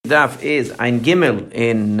daf is Ein Gimel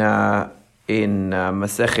in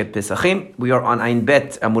Masechet Pesachim. We are on Ein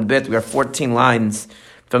Bet, Amud Bet. We are 14 lines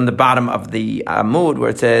from the bottom of the Amud where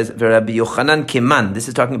it says, Rabbi Yochanan Kiman. This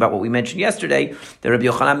is talking about what we mentioned yesterday, that Rabbi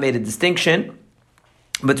Yochanan made a distinction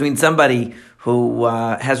between somebody who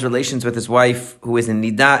has relations with his wife who is in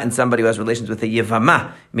Nida and somebody who has relations with a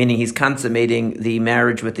Yevama, meaning he's consummating the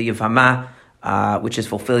marriage with the Yevama, which is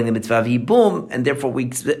fulfilling the mitzvah of Yibum, and therefore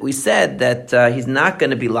we said that he's not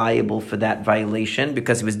going to be liable for that violation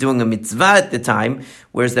because he was doing a mitzvah at the time,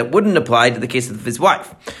 whereas that wouldn't apply to the case of his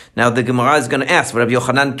wife. Now the Gemara is going to ask, Rabbi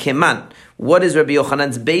Yochanan Keman, what is Rabbi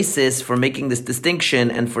Yochanan's basis for making this distinction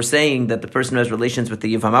and for saying that the person who has relations with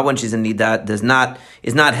the Yevama when she's in Nida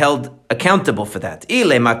is not held accountable for that? Maybe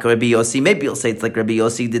you'll say it's like Rabbi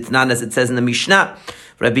Yossi, it's not as it says in the Mishnah.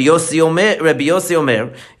 Rabbi Yossi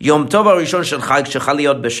Omer, Yom Tov HaRishon Shel Chag Shechal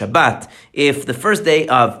Liot BeShabbat. If the first day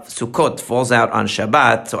of Sukkot falls out on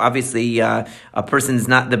Shabbat, so obviously a person is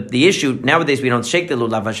not the issue. Nowadays we don't shake the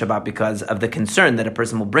lulav on Shabbat because of the concern that a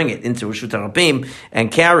person will bring it into Reshut HaRabim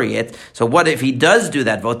and carry it. So what if he does do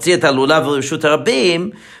that? V'otzi et halulav Reshut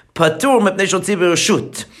HaRabim, Patur mepnei shotzi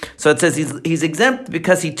b'reshut. So it says he's exempt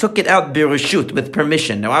because he took it out b'reshut, with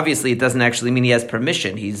permission. Now, obviously, it doesn't actually mean he has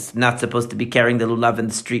permission. He's not supposed to be carrying the lulav in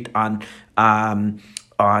the street on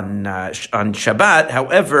Shabbat.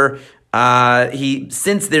 However,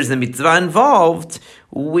 since there's a mitzvah involved,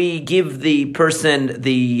 we give the person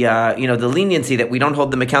the leniency that we don't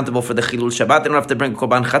hold them accountable for the chilul Shabbat. They don't have to bring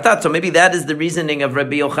korban chatat. So maybe that is the reasoning of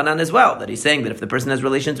Rabbi Yochanan as well, that he's saying that if the person has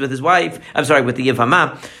relations with his wife, with the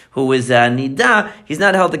Yevama, who is Nida, he's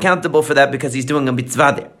not held accountable for that because he's doing a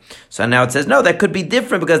mitzvah there. So now it says, no, that could be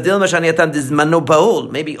different because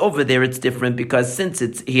maybe over there it's different because since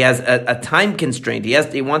he has a time constraint,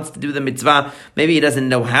 he wants to do the mitzvah, maybe he doesn't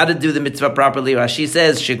know how to do the mitzvah properly. Rashi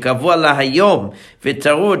says, shekavua lahayom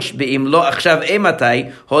v'taruch be'im lo achshav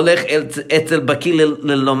ematay holech etzel baki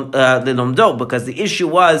lelomdo, because the issue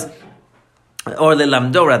was, or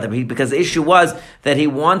lelamdo rather, because the issue was that he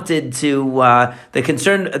wanted to, the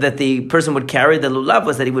concern that the person would carry the lulav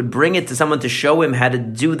was that he would bring it to someone to show him how to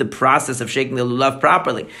do the process of shaking the lulav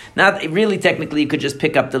properly. Not really, technically, you could just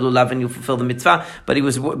pick up the lulav and you fulfill the mitzvah,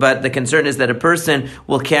 but the concern is that a person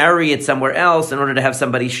will carry it somewhere else in order to have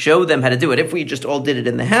somebody show them how to do it. If we just all did it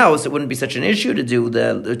in the house, it wouldn't be such an issue to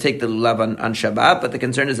take the lulav on Shabbat, but the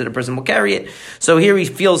concern is that a person will carry it. So here he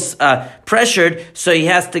feels pressured, so he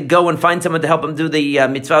has to go and find someone to help him do the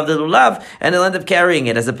mitzvah of the lulav, and he'll end up carrying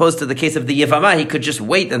it, as opposed to the case of the Yevama, he could just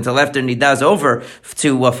wait until after Nida is over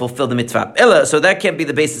to fulfill the mitzvah. So that can't be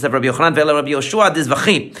the basis of Rabbi Yochanan. Rabbi Yoshua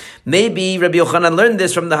dizvachim. Maybe Rabbi Yochanan learned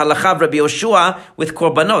this from the halacha of Rabbi Yoshua with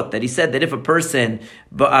korbanot, that he said that if a person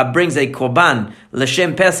brings a korban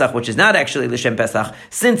l'shem Pesach, which is not actually l'shem Pesach,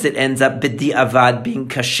 since it ends up b'di'avad, being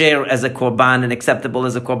kasher as a korban and acceptable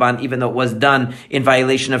as a korban, even though it was done in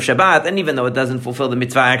violation of Shabbat, and even though it doesn't fulfill the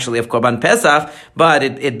mitzvah actually of korban Pesach, but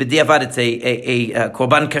it b'di'avad, it's a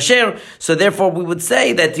korban kasher. So therefore, we would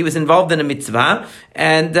say that he was involved in a mitzvah,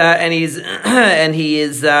 and he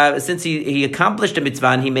is since he accomplished a mitzvah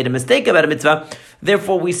and he made a mistake about a mitzvah.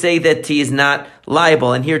 Therefore, we say that he is not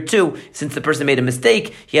liable. And here too, since the person made a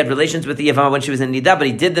mistake, he had relations with the Yevama when she was in Nida, but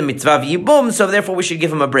he did the mitzvah of Yibum, so therefore we should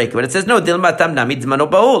give him a break. But it says, no,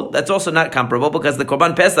 that's also not comparable because the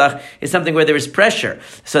Korban Pesach is something where there is pressure.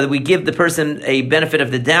 So that we give the person a benefit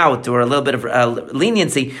of the doubt or a little bit of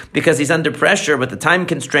leniency because he's under pressure with the time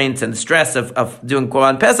constraints and the stress of doing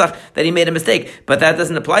Korban Pesach that he made a mistake. But that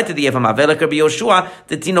doesn't apply to the Yevama. Velek Rabbi Yoshua,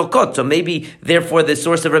 the Tinokot. So maybe, therefore, the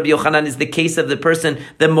source of Rabbi Yochanan is the case of the person,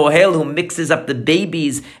 the mohel, who mixes up the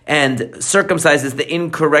babies and circumcises the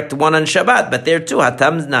incorrect one on Shabbat. But there too,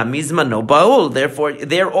 hatamzna mizmano baul. Therefore,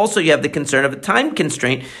 there also you have the concern of a time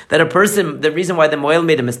constraint, that a person, the reason why the mohel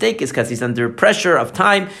made a mistake is because he's under pressure of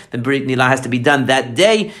time. The Brit Milah has to be done that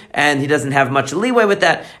day, and he doesn't have much leeway with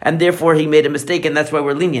that, and therefore he made a mistake, and that's why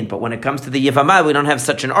we're lenient. But when it comes to the Yevama, we don't have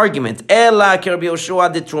such an argument. Ela ki Rabbi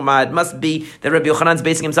Yoshua de Truma. It must be that Rabbi Yochanan is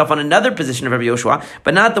basing himself on another position of Rabbi Yoshua,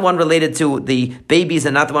 but not the one related to the babies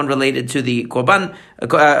and not the one related to the Korban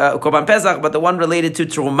Pesach, but the one related to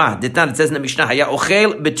Truma. It says in the Mishnah, Haya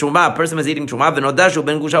ochel betruma. A person was eating Truma, v'nodashu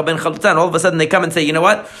ben gusha ben chalutza, and all of a sudden they come and say, you know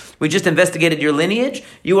what? We just investigated your lineage.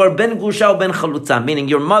 You are ben gusha ben chalutza, meaning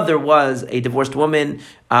your mother was a divorced woman,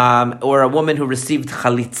 or a woman who received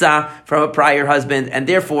chalitza from a prior husband, and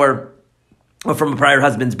therefore, or from a prior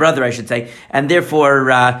husband's brother, I should say, and therefore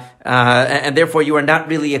you are not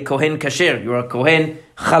really a kohen kasher. You are a kohen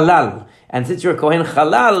halal. And since you're a kohen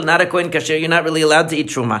halal, not a kohen kasher, you're not really allowed to eat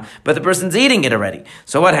truma. But the person's eating it already.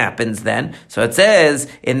 So what happens then? So it says,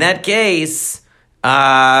 in that case,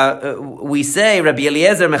 we say Rabbi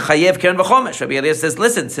Eliezer mechayev keren v'chomesh. Rabbi Eliezer says,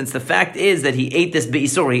 listen, since the fact is that he ate this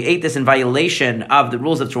be'isur, he ate this in violation of the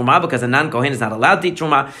rules of truma, because a non-kohen is not allowed to eat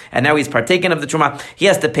truma, and now he's partaken of the truma, he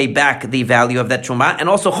has to pay back the value of that truma, and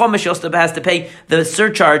also chomesh, he also has to pay the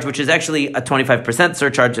surcharge, which is actually a 25%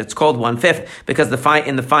 surcharge. It's called 1/5 because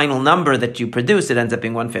in the final number that you produce, it ends up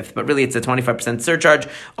being 1/5, but really it's a 25% surcharge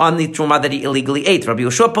on the truma that he illegally ate. Rabbi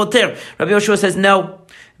Yoshua poter. Rabbi Yoshua says no,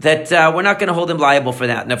 that we're not going to hold him liable for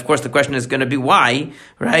that. And of course the question is going to be why,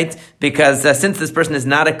 right? Because since this person is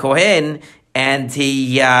not a kohen and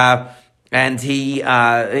he ate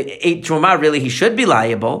truma, really he should be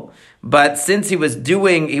liable. But since he was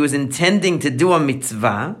intending to do a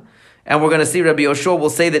mitzvah, and we're going to see Rabbi Yoshua will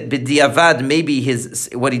say that b'diavad, maybe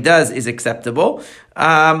what he does is acceptable.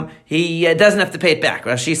 He doesn't have to pay it back.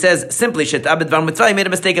 Rashi says simply, he made a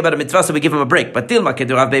mistake about a mitzvah, so we give him a break. But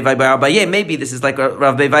maybe this is like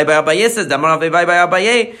Rav Bevai Bar Abaye says,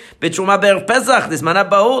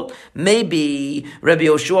 maybe Rabbi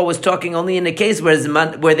Yoshua was talking only in a case where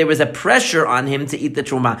there was a pressure on him to eat the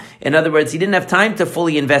truma. In other words, he didn't have time to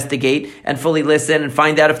fully investigate and fully listen and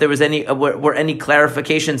find out if there was any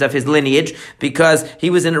clarifications of his lineage, because he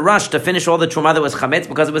was in a rush to finish all the truma that was chametz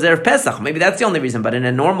because it was Erev Pesach. Maybe that's the only reason. But in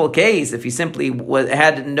a normal case, if he simply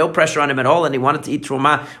had no pressure on him at all and he wanted to eat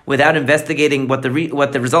truma without investigating what the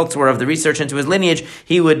results were of the research into his lineage,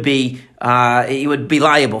 he would be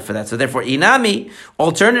liable for that. So therefore, inami.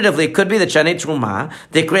 Alternatively, it could be that shanei truma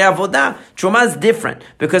dekre avodah. Truma is different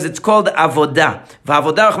because it's called avodah.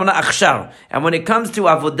 V'avodah rachmana achshar. And when it comes to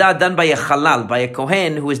avodah done by a halal, by a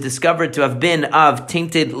kohen who is discovered to have been of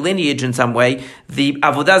tainted lineage in some way, the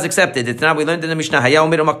avodah is accepted. It's now we learned in the Mishnah. Haya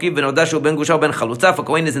u'mir u'makiv v'nodashu ben gusha ben chalutza. If a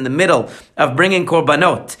kohen is in the middle of bringing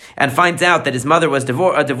korbanot and finds out that his mother was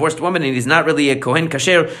a divorced woman and he's not really a kohen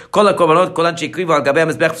kasher, kol korbanot kolan sheikrivu al gabei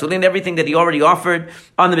mizbech psulin, everything that he already offered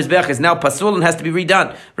on the mizbech is now pasul and has to be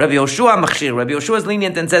redone. Rabbi Yoshua machshir. Rabbi Yoshua is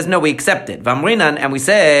lenient and says no, we accept it. V'amrinan, and we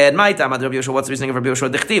said, my time Rabbi Yoshua. What's the reasoning of Rabbi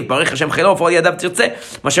Yoshua? Dichtiv baruch Hashem chelo all yadav tirtzeh.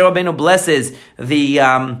 Moshe Rabbeinu blesses the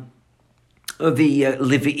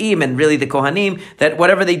Levi'im and really the Kohanim, that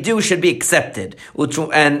whatever they do should be accepted.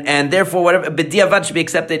 And therefore, whatever b'diavad should be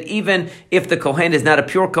accepted, even if the Kohen is not a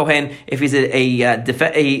pure Kohen, if he's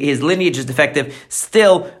his lineage is defective,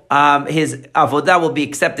 still his avodah will be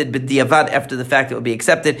accepted b'diavad after the fact it will be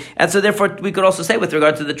accepted. And so therefore, we could also say with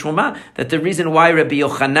regard to the Truma, that the reason why Rabbi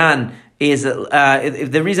Yochanan is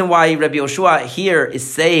the reason why Rabbi Yoshua here is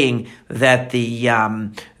saying that the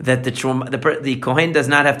kohen does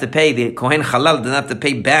not have to pay, the kohen halal does not have to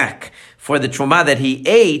pay back for the truma that he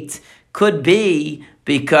ate, could be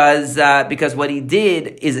because what he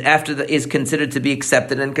did is considered to be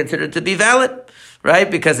accepted and considered to be valid.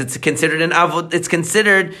 Right, because it's considered an avodah.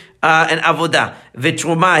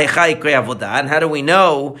 V'truma hechai krei avodah. And how do we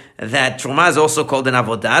know that truma is also called an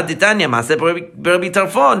avodah? Ditanya maseh Rabbi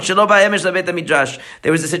Tarfon shelo ba'emesh lebeit midrash.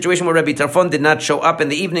 There was a situation where Rabbi Tarfon did not show up in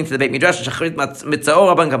the evening to the Beit Midrash. Shachrit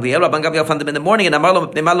mitzao Rabban Gamliel. Rabban Gamliel found him in the morning, and Amar lo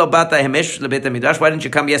pnei lo bata emesh lebeit midrash. Why didn't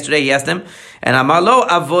you come yesterday? He asked him, and Amar lo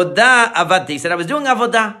avodah avadti. He said, I was doing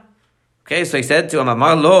avodah. Okay, so he said to him,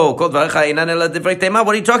 Amar lo, what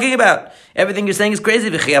are you talking about? Everything you're saying is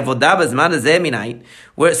crazy. Since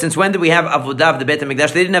when did we have avodah of the Beit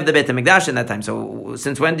HaMikdash? They didn't have the Beit HaMikdash in that time. So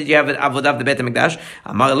since when did you have avodah of the Beit HaMikdash?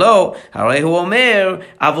 Amar lo, harehu omer,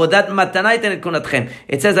 avodat matana itenet kunatchem.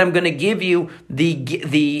 It says, I'm going to give you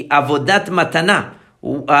the avodat matana.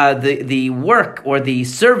 The work or the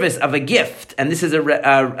service of a gift, and this is a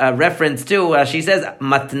reference to, she says,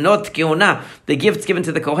 matnot keuna, the gifts given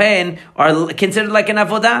to the kohen are considered like an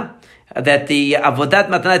avodah, that the avodat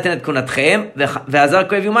matnat tenet kunatchem ve'azar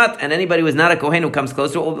kohev yumat, and anybody who is not a kohen who comes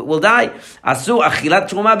close to it will die. Asu achilat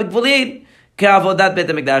truma b'gvulin ke'avodat Beit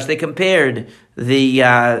HaMikdash. They compared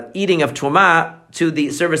the eating of truma to the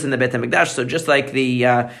service in the Beit HaMikdash. So just like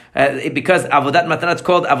because avodat matana, it's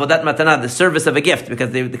called avodat matana, the service of a gift,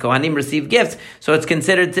 because the Kohanim receive gifts, so it's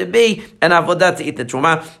considered to be an avodah to eat the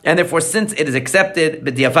truma, and therefore since it is accepted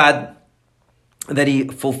b'diavad that he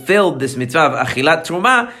fulfilled this mitzvah of achilat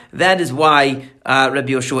truma, that is why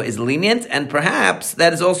Rabbi Yoshua is lenient, and perhaps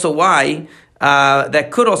that is also why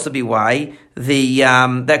that could also be why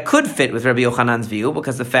that could fit with Rabbi Yochanan's view,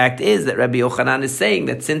 because the fact is that Rabbi Yochanan is saying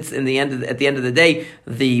that since at the end of the day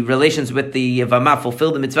the relations with the Vama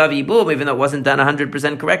fulfilled the mitzvah of Yibum, even though it wasn't done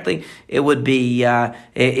 100% correctly, it would be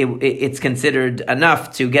it's considered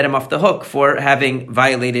enough to get him off the hook for having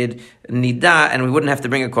violated Nida, and we wouldn't have to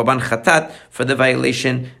bring a Korban Chatat for the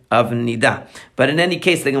violation of Nida. But in any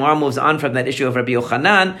case, the Gemara moves on from that issue of Rabbi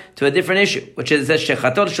Yochanan to a different issue, which is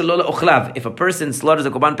Shechatol Shelo Le'ochlav. If a person slaughters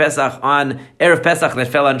a Korban Pesach on Erev Pesach that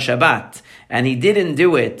fell on Shabbat, and he didn't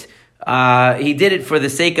do it. He did it for the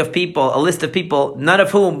sake of people, a list of people, none of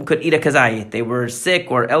whom could eat a kazayit. They were sick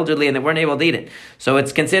or elderly and they weren't able to eat it. So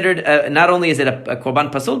it's considered, not only is it a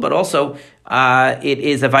korban pasul, but also it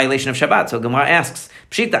is a violation of Shabbat. So Gemara asks,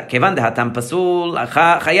 Pshita, kevan dehatam pasul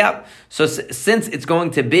chayav. So since it's going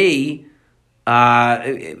to be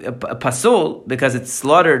pasul, because it's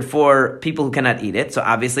slaughtered for people who cannot eat it, so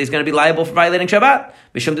obviously he's going to be liable for violating Shabbat.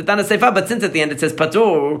 But since at the end it says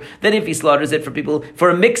patur, then if he slaughters it for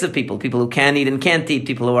a mix of people who can eat and can't eat,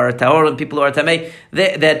 people who are tahor and people who are tamei,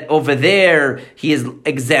 that over there he is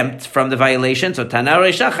exempt from the violation. So Tana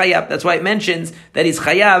Reisha chayav. That's why it mentions that he's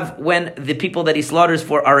chayav when the people that he slaughters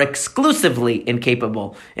for are exclusively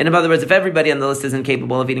incapable. In other words, if everybody on the list is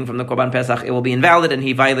incapable of eating from the Korban Pesach, it will be invalid, and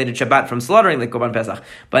he violated Shabbat from slaughtering the Korban Pesach.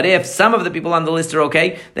 But if some of the people on the list are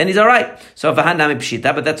okay, then he's all right. So Vahanami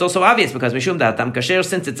Pshita, but that's also obvious because Mishum Datam Kasher,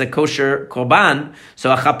 since it's a kosher Korban,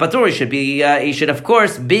 so a Chapatur should be, he should of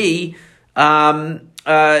course be,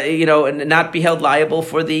 not be held liable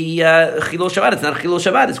for the Chilul Shabbat. It's not Chilul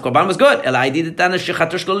Shabbat. His Korban was good.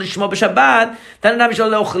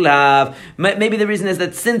 Maybe the reason is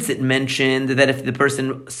that since it mentioned that if the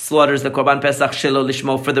person slaughters the Korban Pesach Shelo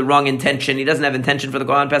Lishmo for the wrong intention, he doesn't have intention for the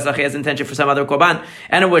Korban Pesach, he has intention for some other Korban,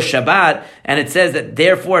 and it was Shabbat, and it says that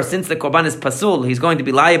therefore, since the Korban is Pasul, he's going to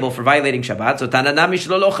be liable for violating Shabbat. So Tananami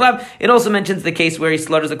Shelo Lochlav, it also mentions the case where he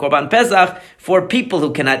slaughters the Korban Pesach for people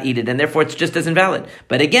who cannot eat it, and therefore it's just as invalid.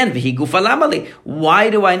 But again, vihi gufa lamali. Why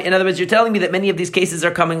do I? In other words, you're telling me that many of these cases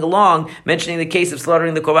are coming along, mentioning the case of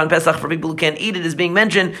slaughtering the Korban Pesach for people who can't eat it is being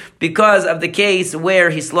mentioned because of the case where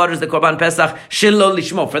he slaughters the Korban Pesach shelo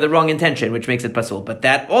lishmo for the wrong intention, which makes it pasul. But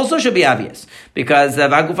that also should be obvious because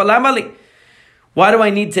gufa lamali. Why do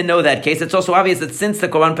I need to know that case? It's also obvious that since the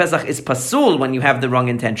Korban Pesach is pasul when you have the wrong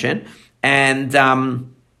intention, and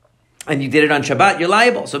you did it on Shabbat, you're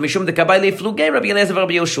liable. So Mishum de Kabayli Flugay Rabbi Eliezer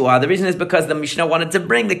Rabbi Yoshua. The reason is because the Mishnah wanted to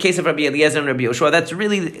bring the case of Rabbi Eliezer and Rabbi Yoshua. That's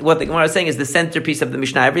really what the Gemara is saying is the centerpiece of the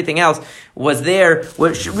Mishnah. Everything else was there,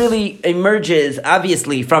 which really emerges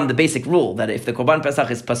obviously from the basic rule that if the Korban Pesach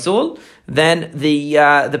is pasul, then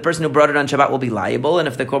the person who brought it on Shabbat will be liable, and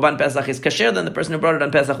if the Korban Pesach is kasher, then the person who brought it on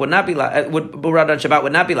Pesach would not be brought it on Shabbat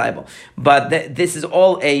would not be liable. But this is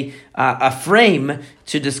all a frame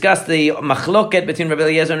to discuss the machloket between Rabbi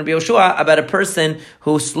Eliezer and Rabbi Yoshua about a person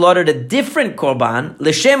who slaughtered a different korban,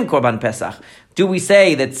 l'shem korban Pesach. Do we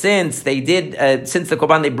say that since the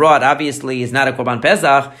korban they brought obviously is not a korban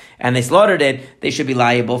Pesach and they slaughtered it, they should be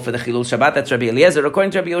liable for the Chilul Shabbat? That's Rabbi Eliezer.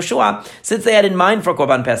 According to Rabbi Yoshua, since they had in mind for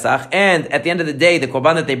korban Pesach, and at the end of the day, the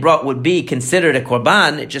korban that they brought would be considered a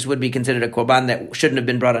korban, it just would be considered a korban that shouldn't have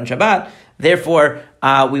been brought on Shabbat. Therefore,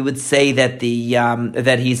 we would say that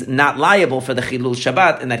that he's not liable for the Chilul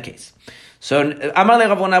Shabbat in that case. So, Amar le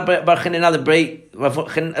Ravona bar Chanina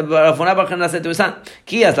Ravona bar Chanina said to his son,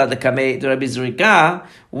 Ki aslat lekamei to Rabbi Zrika,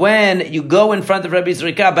 when you go in front of Rabbi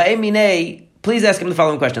Zrika, ba'eminei, please ask him the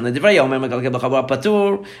following question.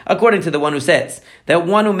 According to the one who says that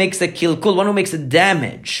one who makes a kilkul, one who makes a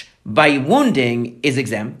damage by wounding is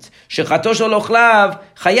exempt. The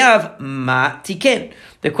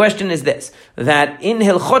question is this, that in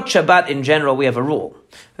Hilchot Shabbat in general we have a rule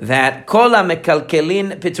that kol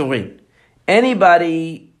mekalkelin piturin.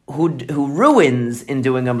 Anybody who ruins in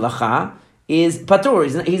doing a mlacha is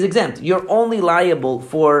patur, he's exempt. You're only liable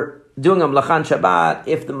for doing a mlacha on Shabbat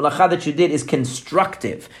if the mlacha that you did is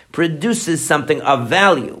constructive, produces something of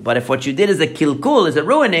value. But if what you did is a kilkul, is a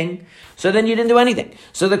ruining, so then you didn't do anything.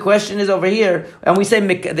 So the question is over here, and we say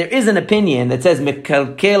there is an opinion that says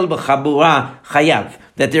mekalkel b'chabura chayav,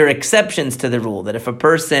 that there are exceptions to the rule, that if a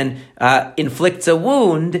person inflicts a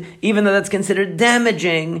wound, even though that's considered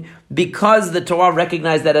damaging, because the Torah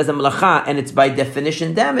recognized that as a melacha, and it's by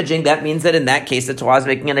definition damaging, that means that in that case the Torah is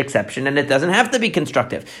making an exception, and it doesn't have to be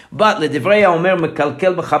constructive. But but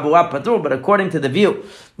according to the view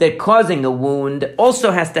that causing a wound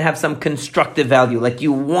also has to have some constructive value, like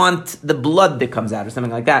you want the blood that comes out or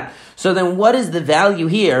something like that. So then what is the value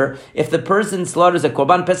here? If the person slaughters a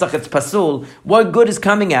korban pesach, it's pasul, what good is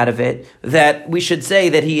coming out of it that we should say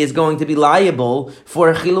that he is going to be liable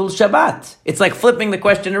for Chilul Shabbat? It's like flipping the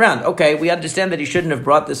question around. Okay, we understand that he shouldn't have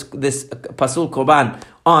brought this pasul korban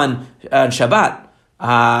on Shabbat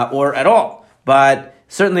or at all, but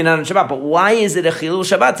certainly not on Shabbat. But why is it a Chilul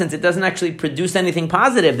Shabbat since it doesn't actually produce anything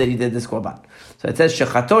positive that he did this korban? So it says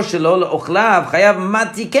shechato shelo leochlav chayav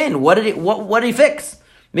matiken. What did he fix?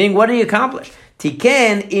 Meaning, what did he accomplish?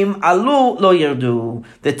 Tiken im alu lo yirdu.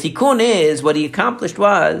 The tikkun is, what he accomplished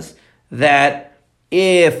was that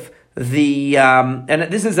if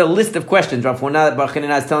and this is a list of questions. Rav Huna Bar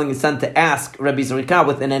Chanina is telling his son to ask Rabbi Zrika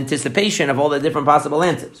with an anticipation of all the different possible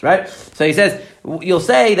answers, right? So he says, you'll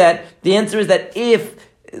say that the answer is that if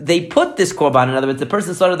they put this korban, in other words, the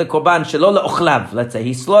person slaughtered the korban shelo le'ochlav, let's say,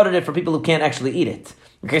 he slaughtered it for people who can't actually eat it.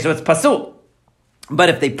 Okay, so it's pasul. But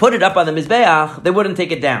if they put it up on the mizbeach, they wouldn't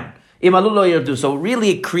take it down. Imalu lo yirdu. So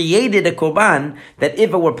really it created a korban that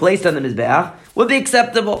if it were placed on the mizbeach, would be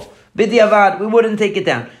acceptable. B'diavad, we wouldn't take it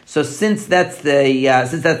down. So since that's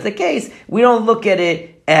the case, we don't look at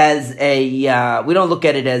it as a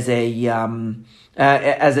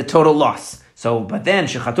total loss. So, but then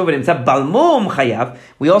balmum chayav.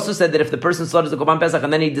 We also said that if the person slaughters the korban pesach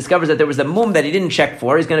and then he discovers that there was a mum that he didn't check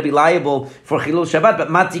for, he's going to be liable for chilul Shabbat. But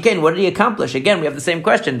matziken, what did he accomplish? Again, we have the same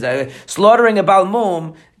questions. Slaughtering a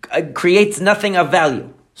balmum creates nothing of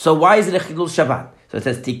value. So why is it a chilul Shabbat? So it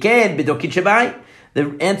says tiken b'dokit shabai.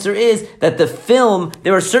 The answer is that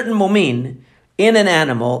there are certain mumin in an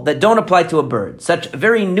animal that don't apply to a bird. Such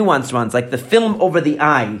very nuanced ones, like the film over the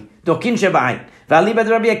eye. Dokin shabai. That's according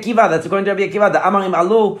to Rabbi Akiva. The amarim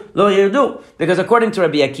alu lo yirdu. Because according to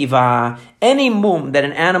Rabbi Akiva, any mum that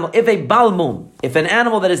an animal, if an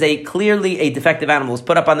animal that is clearly a defective animal is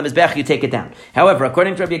put up on the mizbech, you take it down. However,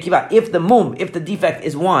 according to Rabbi Akiva, if the defect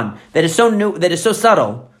is one that is so new, that is so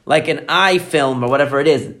subtle, like an eye film or whatever it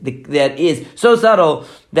is, that is so subtle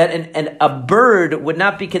that a bird would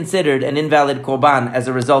not be considered an invalid korban as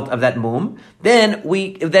a result of that mum, then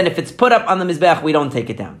if it's put up on the mizbeach, we don't take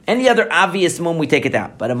it down. Any other obvious mum, we take it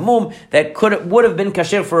down. But a mum that would have been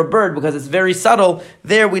kasher for a bird because it's very subtle,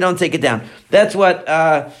 there we don't take it down. That's what...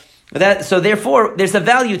 so therefore, there's a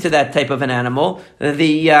value to that type of an animal. Even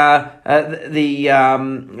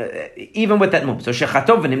with that mum. So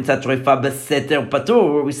shechatov v'nimtzat treifa b'seter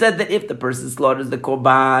patur. We said that if the person slaughters the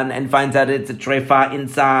korban and finds out it's a treifa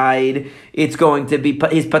inside, it's going to be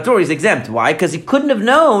his patur. He's exempt. Why? Because he couldn't have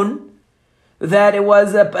known that it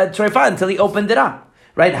was a treifa until he opened it up.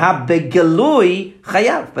 Right? Ha begelui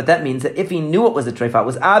chayav. But that means that if he knew it was a treifa, it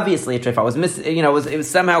was obviously a treifa, it was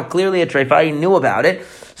somehow clearly a treifa, he knew about it.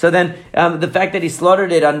 So then, the fact that he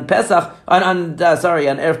slaughtered it on Pesach, on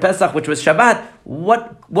Erev Pesach, which was Shabbat,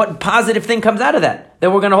 what positive thing comes out of that?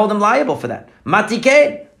 That we're going to hold him liable for that.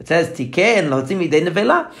 Matike. It says tikeh and lotzim midei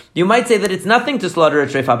nevela. You might say that it's nothing to slaughter a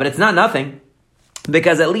treifa, but it's not nothing.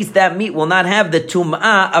 Because at least that meat will not have the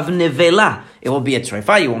tum'ah of nevela. It will be a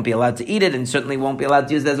treifa, you won't be allowed to eat it, and certainly won't be allowed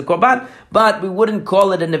to use it as a korban, but we wouldn't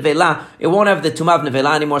call it a nevela. It won't have the tum'ah of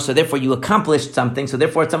nevela anymore, so therefore you accomplished something, so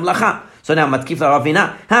therefore it's a mlacha. So now, matkif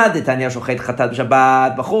la'ravina, ha-detanya shochet chatat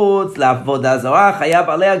b'shabbat, b'chutz, la'avodah zarah, chayav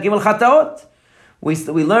alea gimel chataot. We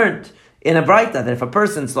learned in a braita that if a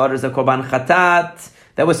person slaughters a korban chatat,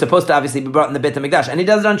 that was supposed to obviously be brought in the Beit HaMikdash. And he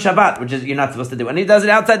does it on Shabbat, which is you're not supposed to do. And he does it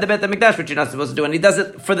outside the Beit HaMikdash, which you're not supposed to do. And he does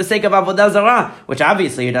it for the sake of Avodah Zarah, which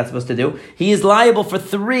obviously you're not supposed to do. He is liable for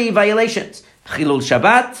 3 violations. Chilul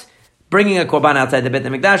Shabbat, bringing a korban outside the Beit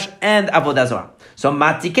HaMikdash, and Avodah Zarah. So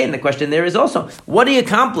Matziken, the question there is also, what do you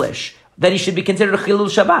accomplish that he should be considered a Chilul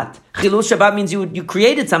Shabbat? Chilul Shabbat means you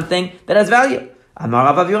created something that has value. In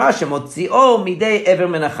that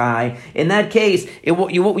case,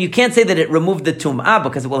 you can't say that it removed the tum'ah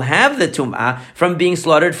because it will have the tum'ah from being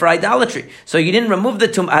slaughtered for idolatry. So you didn't remove the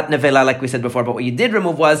tum'at nevela like we said before, but what you did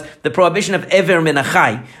remove was the prohibition of ever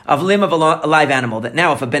minachai, of limb of a live animal. That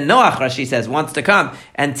now if a ben Noach, Rashi says, wants to come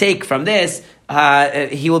and take from this,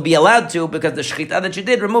 he will be allowed to because the shechita that you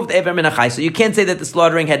did removed the ever minachai. So you can't say that the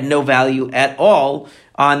slaughtering had no value at all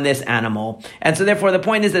on this animal. And so therefore the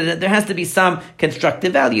point is that there has to be some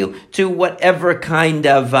constructive value to whatever kind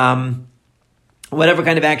of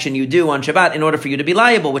action you do on Shabbat in order for you to be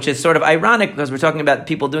liable, which is sort of ironic because we're talking about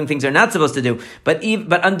people doing things they're not supposed to do. But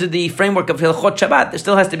under the framework of Hilchot Shabbat, there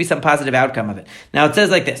still has to be some positive outcome of it. Now it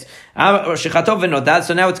says like this.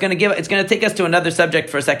 So now it's going to take us to another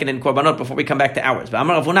subject for a second in Korbanot before we come back to ours. But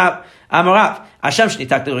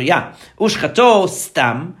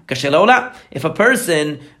if a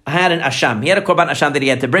person had an asham, he had a korban asham that he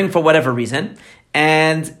had to bring for whatever reason,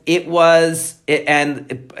 and it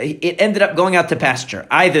ended up going out to pasture.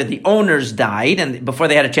 Either the owners died and before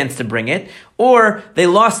they had a chance to bring it, or they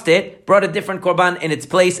lost it, brought a different korban in its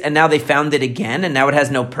place, and now they found it again, and now it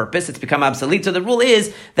has no purpose. It's become obsolete. So the rule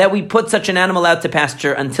is that we put such an animal out to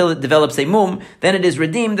pasture until it develops a mum, then it is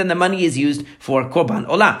redeemed, and the money is used for korban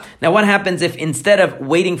olah. Now what happens if instead of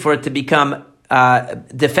waiting for it to become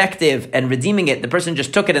defective and redeeming it, the person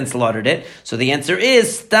just took it and slaughtered it? So the answer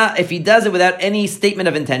is, if he does it without any statement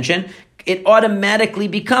of intention, it automatically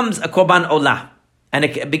becomes a korban olah.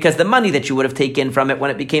 because the money that you would have taken from it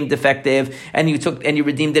when it became defective, and you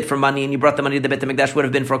redeemed it for money, and you brought the money to the Beit HaMikdash, would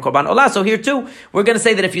have been for a korban olah. So here too, we're going to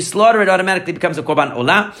say that if you slaughter it, automatically becomes a korban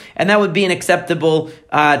olah, and that would be an acceptable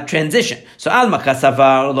transition. So al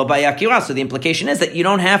makasavar lo bayakira. So the implication is that you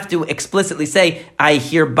don't have to explicitly say, I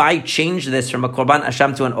hereby change this from a korban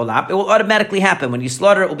asham to an olah. It will automatically happen. When you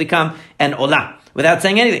slaughter, it will become an olah, without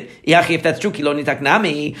saying anything. If that's true,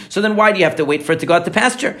 so then why do you have to wait for it to go out to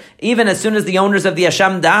pasture? Even as soon as the owners of the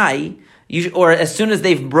asham die, or as soon as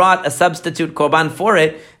they've brought a substitute korban for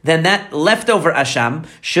it, then that leftover asham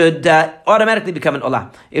should automatically become an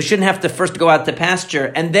olah. It shouldn't have to first go out to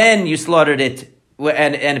pasture and then you slaughtered it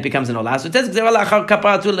and it becomes an olah. So it says,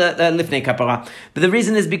 but the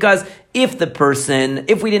reason is because if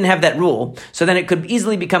we didn't have that rule, so then it could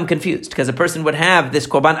easily become confused, because a person would have this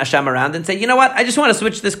korban asham around and say, you know what, I just want to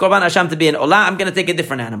switch this korban asham to be an olah, I'm going to take a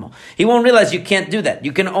different animal. He won't realize you can't do that.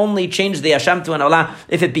 You can only change the asham to an olah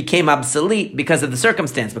if it became obsolete because of the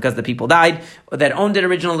circumstance, because the people died that owned it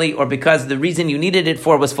originally, or because the reason you needed it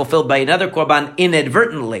for was fulfilled by another korban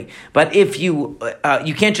inadvertently. But if you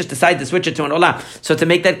can't just decide to switch it to an olah. So to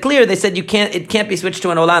make that clear, they said it can't be switched to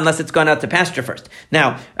an olah unless it's gone out to pasture first.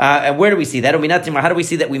 Now, where do we see that? How do we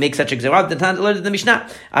see that we make such a gzerah? The Mishnah.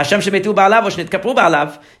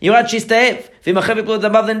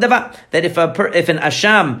 That if an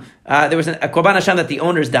asham, there was a korban asham that the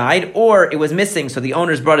owners died, or it was missing, so the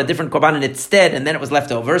owners brought a different korban in its stead, and then it was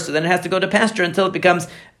left over, so then it has to go to pasture until it becomes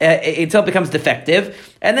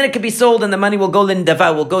defective, and then it can be sold, and the money will go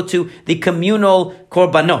to the communal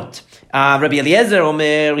korbanot. Rabbi Eliezer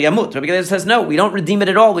Omer Yamut. Rabbi Eliezer says, no, we don't redeem it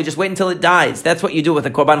at all. We just wait until it dies. That's what you do with a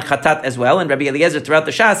korban chatat as well. And Rabbi Eliezer throughout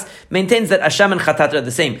the Shas maintains that asham and chatat are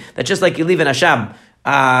the same. That just like you leave an asham,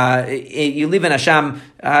 you leave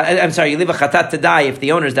a chatat to die if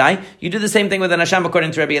the owners die, you do the same thing with an asham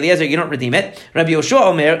according to Rabbi Eliezer. You don't redeem it. Rabbi Yoshua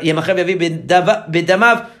Omer Yemachav Yavi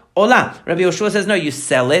B'damav Olah. Rabbi Yoshua says, no, you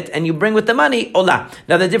sell it and you bring with the money Olah.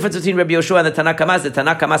 Now the difference between Rabbi Yoshua and the Tanna Kama is the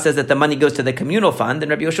Tanna Kama says that the money goes to the communal fund, and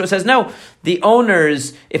Rabbi Yoshua says, no, the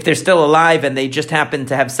owners, if they're still alive and they just happen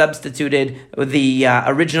to have substituted the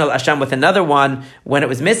original asham with another one when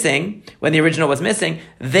the original was missing,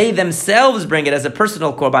 they themselves bring it as a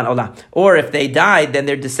personal korban Olah. Or if they died, then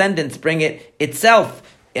their descendants bring it itself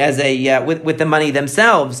as with the money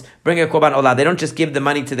themselves, bring a korban olah. They don't just give the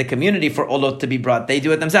money to the community for olot to be brought. They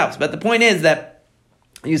do it themselves. But the point is that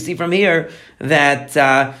you see from here that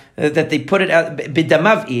they put it out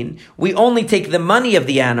bidamav'in. We only take the money of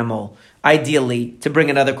the animal, ideally, to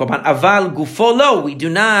bring another korban. Aval gufolo, we do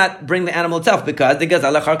not bring the animal itself, because you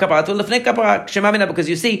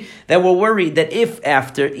see that we're worried that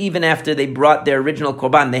even after they brought their original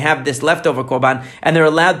korban, they have this leftover korban, and they're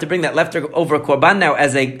allowed to bring that leftover korban now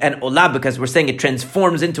as an olah, because we're saying it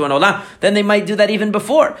transforms into an olah, then they might do that even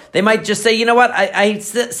before. They might just say, you know what, I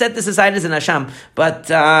set this aside as an asham,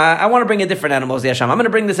 but I want to bring a different animal as the asham. I'm going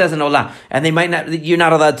to bring this as an olah. And you're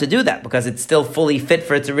not allowed to do that, because it's still fully fit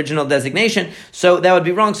for its original designation. So that would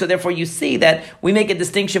be wrong. So therefore, you see that we make a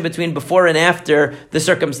distinction between before and after the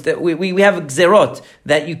circumstance. We have a gzerot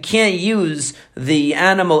that you can't use the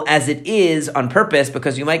animal as it is on purpose,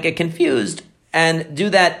 because you might get confused and do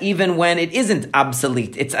that even when it isn't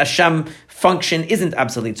obsolete. Its asham function isn't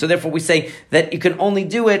obsolete. So therefore we say that you can only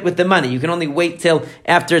do it with the money. You can only wait till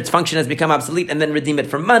after its function has become obsolete and then redeem it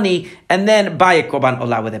for money and then buy a korban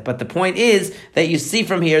olah with it. But the point is that you see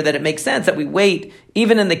from here that it makes sense that we wait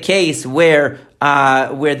even in the case where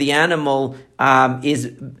the animal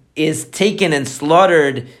is taken and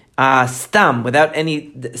slaughtered stam without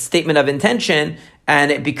any statement of intention,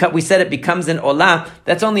 and we said it becomes an olah.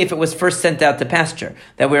 That's only if it was first sent out to pasture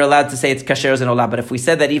that we're allowed to say it's kasher as an olah. But if we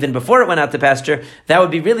said that even before it went out to pasture, that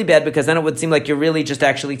would be really bad, because then it would seem like you're really just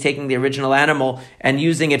actually taking the original animal and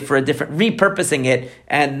using it for repurposing it,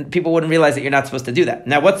 and people wouldn't realize that you're not supposed to do that.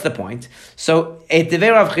 Now, what's the point? So,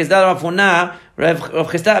 Rav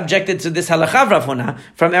Chisda objected to this halacha of Rav Huna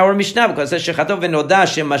from our Mishnah, because it says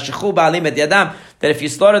that if you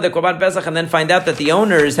slaughter the Korban Pesach and then find out that the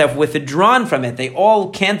owners have withdrawn from it, they all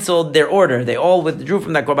canceled their order, they all withdrew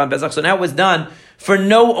from that Korban Pesach, so now it was done for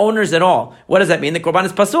no owners at all. What does that mean? The Korban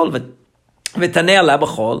is pasul. And we said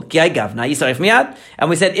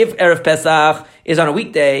if Erev Pesach is on a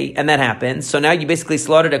weekday and that happens, so now you basically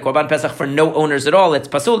slaughtered a Korban Pesach for no owners at all. It's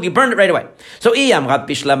pasul, you burned it right away. So if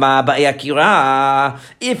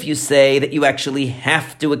you say that you actually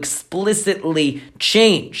have to explicitly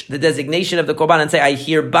change the designation of the Korban and say, I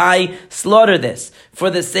hereby slaughter this for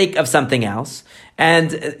the sake of something else,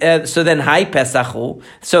 and so then Hai Pesachu.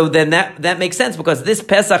 So then that makes sense, because this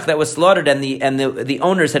Pesach that was slaughtered and the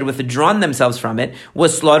owners had withdrawn themselves from it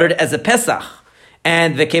was slaughtered as a Pesach.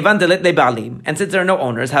 And the kevan delit lebalim, and since there are no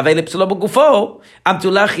owners, havei lipsulo b'gufo,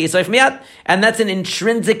 amtulachi soif miyat, and that's an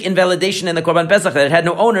intrinsic invalidation in the korban pesach that it had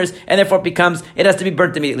no owners, and therefore it has to be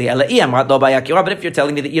burnt immediately. But if you're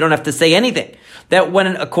telling me that you don't have to say anything, that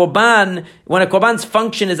when a korban's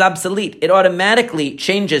function is obsolete, it automatically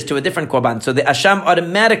changes to a different korban. So the asham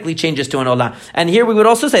automatically changes to an olah. And here we would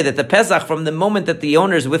also say that the pesach, from the moment that the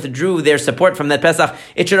owners withdrew their support from that pesach,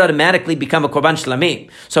 it should automatically become a korban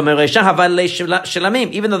shlamim. So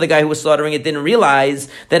shlamim, even though the guy who was slaughtering it didn't realize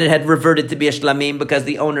that it had reverted to be a shlamim because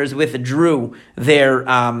the owners withdrew their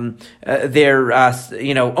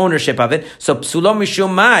ownership of it. So psulom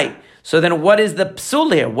mishum mai. So then what is the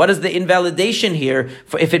psul here? What is the invalidation here?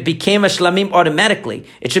 For if it became a shlamim automatically,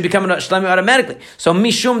 it should become a shlamim automatically. So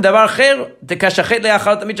mishum davar cher tekashachet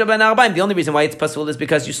le'achar tamid ben arba'im. The only reason why it's pasul is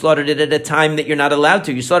because you slaughtered it at a time that you're not allowed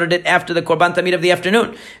to. You slaughtered it after the korban tamid of the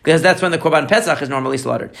afternoon, because that's when the korban pesach is normally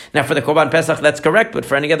slaughtered. Now for the korban pesach that's correct, but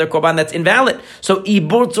for any other korban that's invalid. So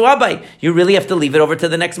ibur tzuabai, you really have to leave it over to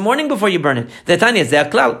the next morning before you burn it. The Tanya zeh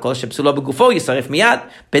klal kol shepsulo begufo yisarif miyad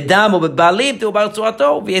bedam ubebalim tu'bar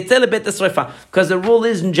tzuato v'yetzel because the rule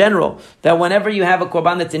is in general that whenever you have a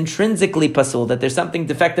korban that's intrinsically pasul, that there's something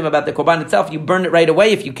defective about the korban itself, you burn it right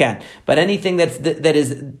away if you can. But anything that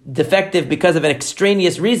is defective because of an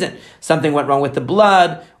extraneous reason, something went wrong with the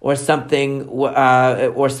blood, or something went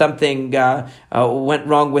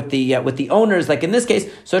wrong with the owners, like in this case,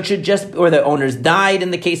 so it should just, or the owners died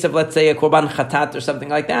in the case of, let's say, a korban chatat or something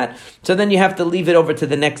like that. So then you have to leave it over to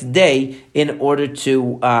the next day in order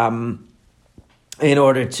to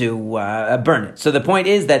burn it. So the point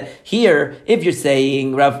is that here, if you're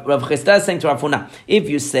saying, Rav Chisda is saying to Rav Huna, if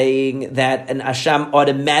you're saying that an asham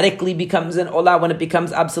automatically becomes an olah when it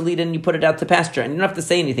becomes obsolete and you put it out to pasture, and you don't have to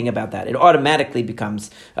say anything about that, it automatically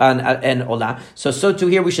becomes an olah. So too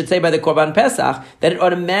here we should say by the korban pesach that it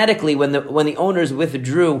automatically, when the owners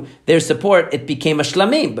withdrew their support, it became a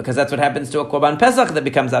shlamim, because that's what happens to a korban pesach that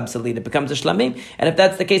becomes obsolete. It becomes a shlamim. And if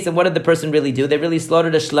that's the case, then what did the person really do? They really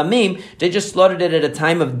slaughtered a shlamim. They just slaughtered it at a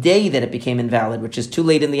time of day that it became invalid, which is too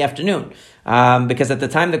late in the afternoon. Because at the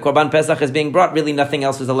time the korban pesach is being brought, really nothing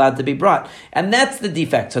else was allowed to be brought. And that's the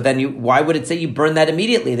defect. So then why would it say you burn that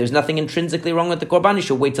immediately? There's nothing intrinsically wrong with the korban. You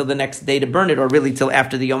should wait till the next day to burn it, or really till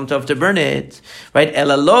after the Yom Tov to burn it. Right?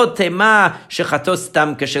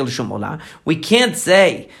 We can't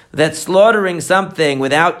say that slaughtering something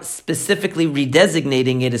without specifically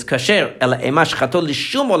redesignating it as kasher.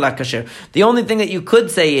 The only thing that you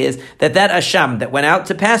could say is that asham that went out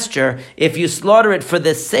to pasture, if you slaughter it for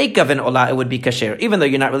the sake of an olah, it would be kasher. Even though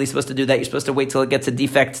you're not really supposed to do that, you're supposed to wait till it gets a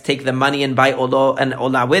defect, take the money and buy an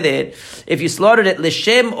olah with it. If you slaughtered it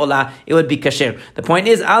l'shem olah, it would be kasher. The point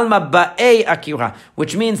is alma ba'ei akira,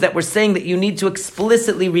 which means that we're saying that you need to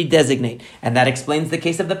explicitly redesignate, and that explains the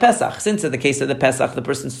case of the Pesach. Since in the case of the Pesach, the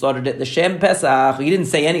person slaughtered it l'shem Pesach, he didn't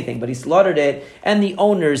say anything, but he slaughtered it, and the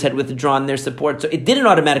owners had withdrawn their support, so it didn't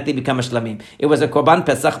automatically become a shlamim. It was a korban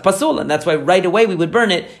Pesach pasul, and that's why right away we would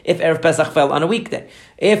burn it if Erev Pesach fell on a weekday.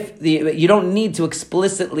 If you don't need to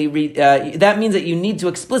explicitly that means that you need to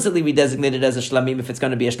explicitly redesignate it as a shlamim if it's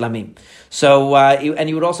going to be a shlamim. So and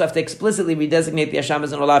you would also have to explicitly redesignate the asham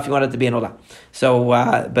as an olah if you want it to be an olah. So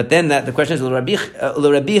but then the question is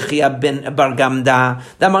l'Rabbi Chia ben Bar Gamda.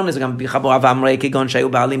 Damar mezgam bichabor avamrei kegon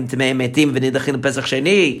shayu ba'alim tmei metim v'nidachin pesach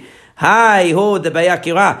sheni. Hi hu de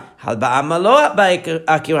ba'akira hal ba'amalo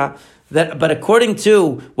ba'akira. But according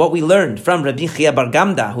to what we learned from Rabbi Chia Bar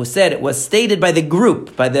Gamda, who said it was stated by the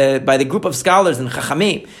group, by the group of scholars in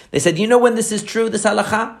Chachamim, they said, you know when this is true, this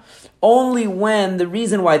halacha? Only when the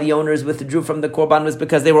reason why the owners withdrew from the korban was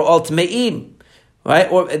because they were all tmeim,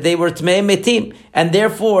 right? Or they were tmei metim, and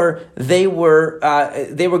therefore they were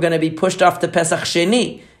going to be pushed off to Pesach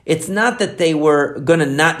Sheni. It's not that they were going to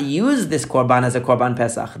not use this korban as a korban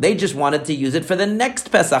Pesach. They just wanted to use it for the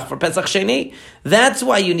next Pesach, for Pesach Sheni. That's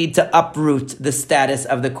why you need to uproot the status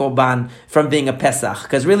of the korban from being a Pesach.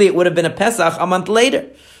 Because really it would have been a Pesach a month later,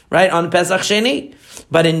 right? On Pesach Sheni.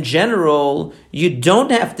 But in general, you don't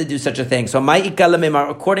have to do such a thing. So,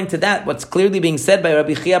 according to that, what's clearly being said by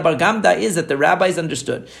Rabbi Chia Bar Gamda is that the rabbis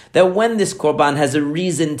understood that when this korban has a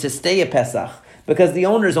reason to stay a Pesach, because the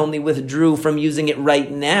owners only withdrew from using it right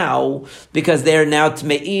now because they're now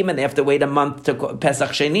Tme'im and they have to wait a month to Pesach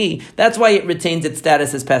Sheni. That's why it retains its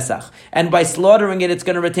status as Pesach. And by slaughtering it, it's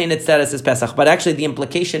going to retain its status as Pesach. But actually the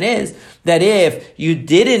implication is that if you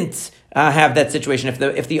didn't have that situation,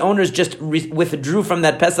 if the owners just withdrew from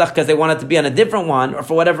that Pesach because they wanted to be on a different one or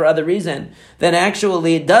for whatever other reason, then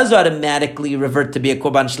actually it does automatically revert to be a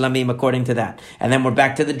Korban Shlamim according to that. And then we're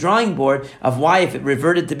back to the drawing board of why, if it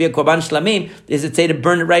reverted to be a Korban Shlamim, is it say to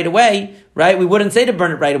burn it right away? right? We wouldn't say to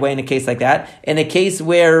burn it right away in a case like that. In a case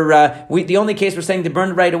where the only case we're saying to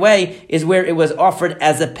burn it right away is where it was offered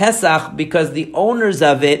as a Pesach because the owners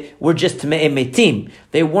of it were just Tmei Metim.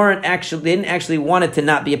 They didn't actually want it to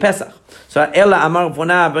not be a Pesach. So Ela Amar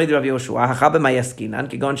Vona B'Rav Yoshua Hachabe Mayaskinan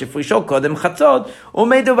Kigon Shefrisho Kodem Chatzot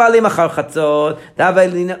Umedu V'Alim Achar Chatzot Davei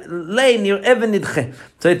Lei Nir Even Nidche.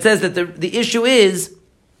 So it says that the issue is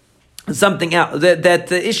something else. That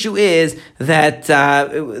the issue is that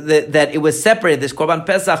that it was separated. This Korban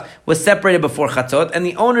Pesach was separated before Chatzot, and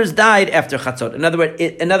the owners died after Chatzot. In other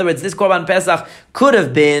words, this Korban Pesach could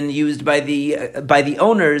have been used by the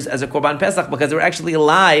owners as a Korban Pesach because they were actually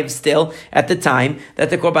alive still at the time that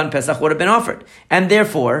the Korban Pesach would have been offered, and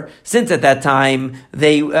therefore, since at that time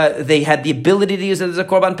they had the ability to use it as a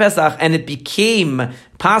Korban Pesach, and it became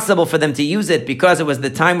possible for them to use it because it was the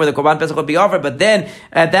time where the Korban Pesach would be offered, but then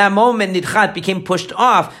at that moment Nidchat became pushed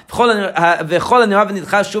off. Once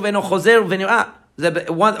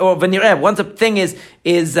a thing is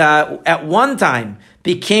at one time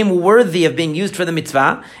became worthy of being used for the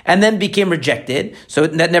mitzvah and then became rejected, so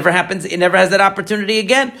that never happens. It never has that opportunity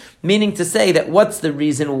again. Meaning to say that what's the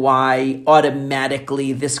reason why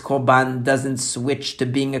automatically this korban doesn't switch to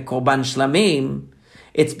being a korban shlamim?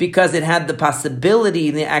 It's because it had the possibility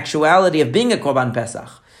and the actuality of being a Korban Pesach.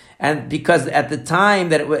 And because at the time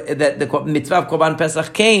that the mitzvah of Korban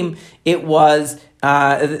Pesach came, it was,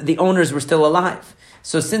 the owners were still alive.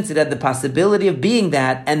 So since it had the possibility of being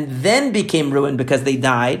that, and then became ruined because they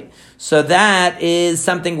died, so that is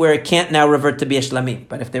something where it can't now revert to be a shlamim.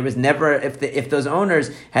 But if there was never, if those owners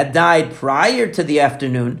had died prior to the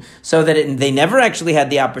afternoon, so that they never actually had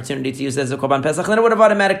the opportunity to use it as a Korban Pesach, then it would have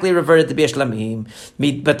automatically reverted to be a shlamim.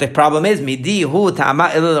 But the problem is, midi hu ta'ama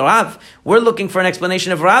el Rav. We're looking for an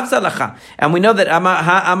explanation of Rav's halacha, and we know that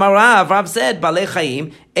Amar Rav said balei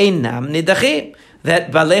chayim einam nidachim.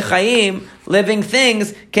 That balei chayim, living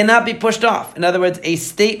things, cannot be pushed off. In other words, a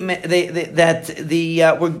statement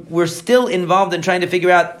we're still involved in trying to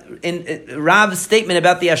figure out in Rav's statement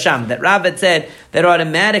about the Asham, that Rav had said that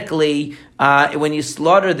automatically when you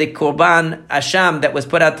slaughter the korban Asham that was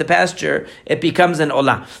put out to pasture, it becomes an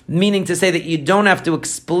olah. Meaning to say that you don't have to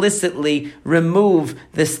explicitly remove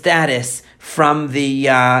the status from the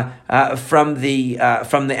animal.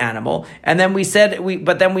 And then we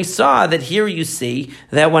saw that here you see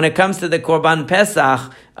that when it comes to the Korban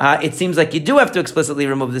Pesach, it seems like you do have to explicitly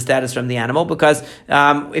remove the status from the animal, because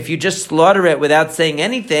if you just slaughter it without saying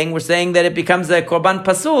anything, we're saying that it becomes a Korban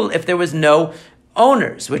Pasul if there was no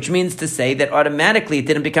owners, which means to say that automatically it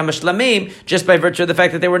didn't become a shlamim just by virtue of the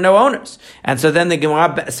fact that there were no owners. And so then the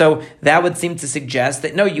Gemara, so that would seem to suggest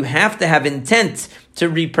that no, you have to have intent to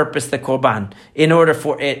repurpose the korban in order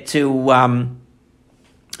for it to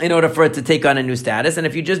take on a new status. And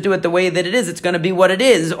if you just do it the way that it is, it's going to be what it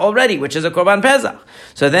is already, which is a Korban Pesach.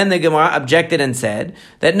 So then the Gemara objected and said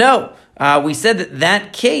that no, we said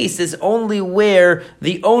that case is only where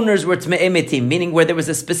the owners were Tmei Metim, meaning where there was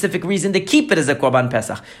a specific reason to keep it as a Korban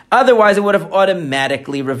Pesach. Otherwise, it would have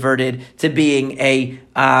automatically reverted to being a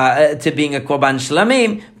Korban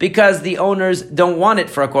Shlamim, because the owners don't want it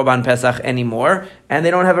for a Korban Pesach anymore, and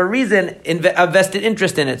they don't have a reason, a vested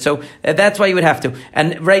interest in it. So that's why you would have to.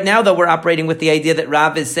 And right now, though, we're operating with the idea that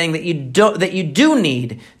Rav is saying that you do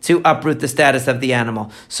need to uproot the status of the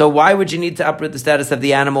animal. So why would you need to uproot the status of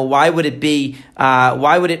the animal? Why would it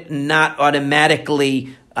not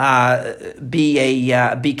automatically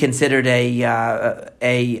be considered a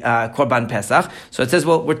Korban Pesach? So it says,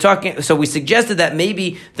 well, so we suggested that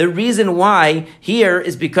maybe the reason why here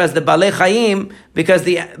is because the Balei Chayim,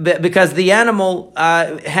 because the animal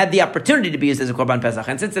had the opportunity to be used as a Korban Pesach,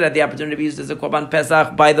 and since it had the opportunity to be used as a Korban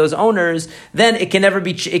Pesach by those owners, then it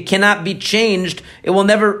cannot be changed. It will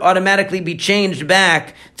never automatically be changed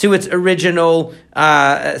back to its original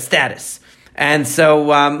status. And so,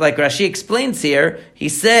 like Rashi explains here, he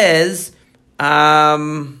says,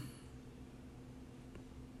 and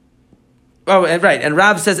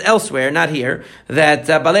Rav says elsewhere, not here, that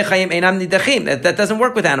balei chayim einam nidachim, that doesn't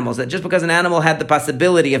work with animals. That just because an animal had the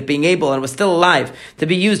possibility of being able and was still alive to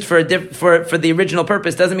be used for the original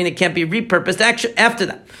purpose doesn't mean it can't be repurposed after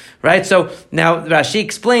that. Right? So now Rashi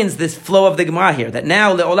explains this flow of the Gemara here, that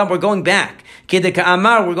now we're going back. Kideka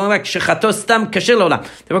Amar, we're going back, Shechato Stam Kasher L'Olam.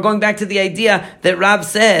 Then we're going back to the idea that Rav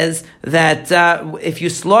says that if you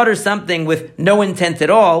slaughter something with no intent at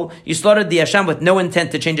all, you slaughtered the Asham with no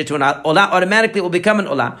intent to change it to an Olah, automatically it will become an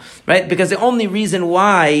Olah, right? Because the only reason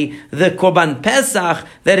why the Korban Pesach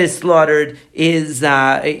that is slaughtered is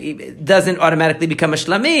doesn't automatically become a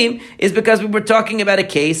Shlamim is because we were talking about a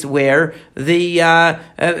case where the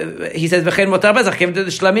he says V'chein Motar Pesach came to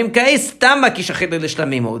the Shlamim Kais Tam Makishachid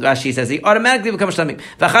LeShlamim. Rashi says he automatically becomes Shlamim.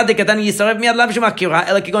 V'chad Dekatan Yisarev Miad Lav Shemakira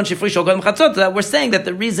Ela Kigon Shifri Shogol Mechatzot. We're saying that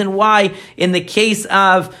the reason why in the case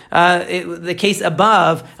of the case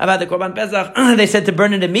above about the Korban Pesach they said to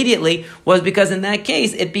burn it immediately was because in that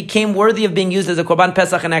case it became worthy of being used as a Korban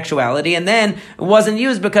Pesach in actuality, and then it wasn't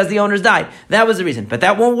used because the owners died. That was the reason. But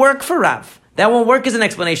that won't work for Rav. That won't work as an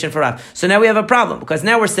explanation for Rav. So now we have a problem, because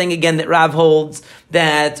now we're saying again that Rav holds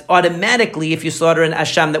that automatically if you slaughter an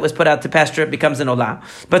Asham that was put out to pasture, it becomes an Olah.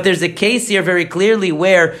 But there's a case here very clearly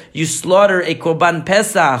where you slaughter a Korban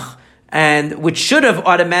Pesach, and which should have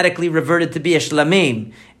automatically reverted to be a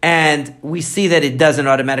Shlamim, and we see that it doesn't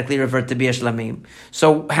automatically revert to be a Shlamim.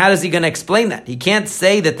 So how is he going to explain that? He can't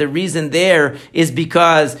say that the reason there is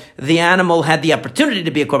because the animal had the opportunity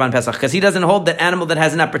to be a Korban Pesach, because he doesn't hold that animal that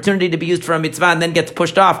has an opportunity to be used for a mitzvah and then gets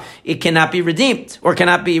pushed off, it cannot be redeemed or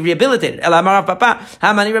cannot be rehabilitated. That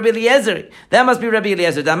must be Rabbi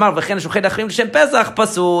Eliezer.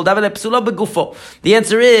 The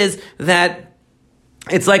answer is that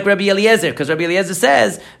it's like Rabbi Eliezer, because Rabbi Eliezer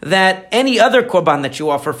says that any other korban that you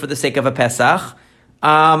offer for the sake of a Pesach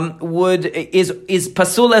is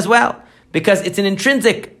pasul as well, because it's an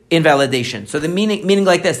intrinsic invalidation. So the meaning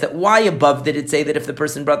like this, that why above did it say that if the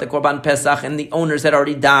person brought the korban Pesach and the owners had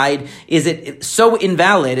already died, is it so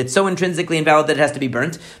invalid, it's so intrinsically invalid that it has to be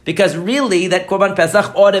burnt? Because really that korban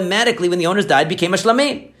Pesach automatically, when the owners died, became a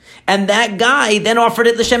shlamim. And that guy then offered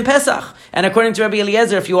it l'shem Pesach. And according to Rabbi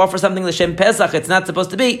Eliezer, if you offer something l'shem Pesach, it's not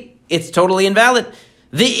supposed to be. It's totally invalid.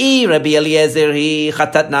 V'i Rabbi Eliezer he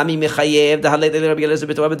chatat nami mechayev dahalei Rabbi Eliezer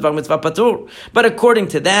b'torah b'dvar mitzvah patur. But according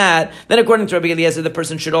to that, then according to Rabbi Eliezer, the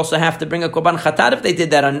person should also have to bring a korban chatat if they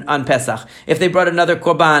did that on Pesach. If they brought another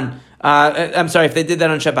korban, if they did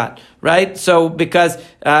that on Shabbat, right? So because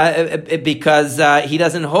he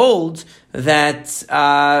doesn't hold that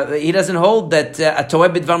a toeh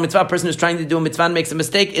b'dvar mitzvah, a person who's trying to do a mitzvah and makes a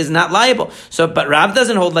mistake, is not liable. So, but Rav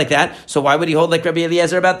doesn't hold like that. So why would he hold like Rabbi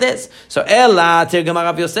Eliezer about this? So Ela tirgama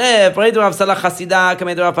Rav Yosef, Rav Salah Chasida,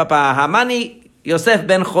 Kamed Rav Papa Hamani Yosef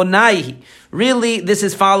ben Chonai. Really, this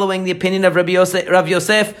is following the opinion of Rav Yosef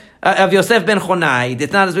ben Chonai.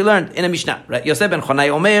 It's not as we learned in a Mishnah, right? Yosef ben Chonai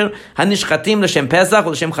Omer Hanishchatim l'shem Pesach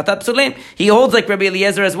l'shem Chatat Psulim. He holds like Rabbi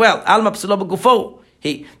Eliezer as well. Alma Psulo b'gufo.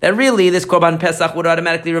 That really this Korban Pesach would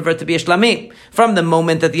automatically revert to be a Shlamim from the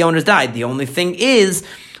moment that the owners died. The only thing is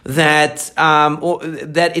that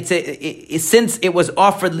since it was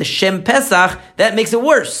offered l'shem Pesach, that makes it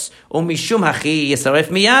worse. Umishum hachi yisaref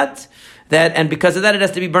miyat. And because of that, it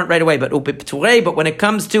has to be burnt right away. But when it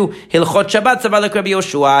comes to Hilchot Shabbat, like Rabbi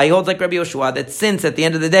Yoshua, he holds like Rabbi Yoshua that since at the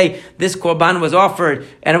end of the day this korban was offered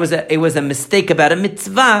and it was a mistake about a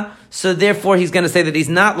mitzvah, so therefore he's going to say that he's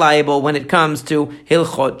not liable when it comes to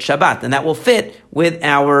Hilchot Shabbat, and that will fit with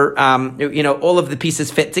our all of the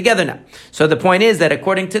pieces fit together now. So the point is that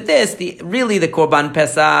according to this, the korban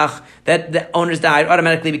Pesach that the owners died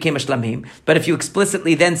automatically became a shlamim. But if you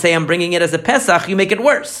explicitly then say I'm bringing it as a Pesach, you make it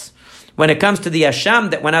worse. When it comes to the Asham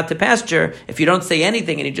that went out to pasture, if you don't say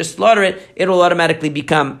anything and you just slaughter it, it will automatically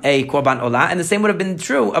become a Korban Olah. And the same would have been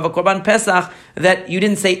true of a Korban Pesach, that you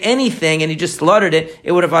didn't say anything and you just slaughtered it,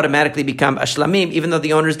 it would have automatically become a Shlamim. Even though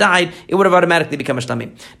the owners died, it would have automatically become a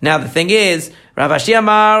Shlamim. Now the thing is, Rav Ashi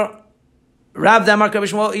Amar, Rav Damar Rabbi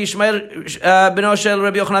Yishmael ben Oshel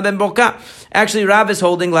Rabbi Yochanan ben Borka. Actually, Rav is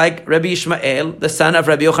holding like Rabbi Yishmael, the son of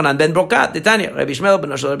Rabbi Yochanan ben Borka. Titania, Rabbi Yishmael ben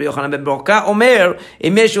Oshel Rabbi Yochanan ben Borka. Omer,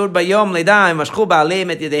 im yeshur bayom leida, im mashchu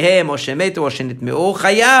ba'alim et yedehem, o shemetu, o shenitmeu,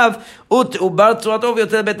 chayav, ut ubar tzuratov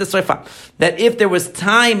yotel bet esrefa. That if there was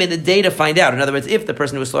time in the day to find out, in other words, if the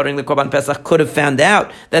person who was slaughtering the Korban Pesach could have found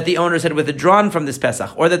out that the owners had withdrawn from this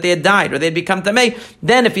Pesach, or that they had died, or they had become tamei,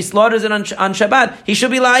 then if he slaughters it on Shabbat, he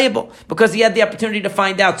should be liable, because he had the opportunity to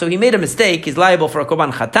find out. So he made a mistake. He's liable for a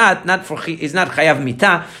korban chatat. He's not chayav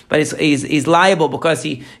mita, but he's liable because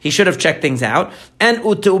he should have checked things out. And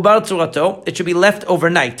u'ubar tzurato, it should be left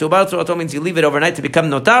overnight. U'ubar tzurato means you leave it overnight to become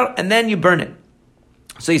notar, and then you burn it.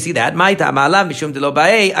 So you see that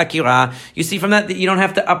you see from that you don't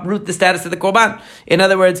have to uproot the status of the korban. In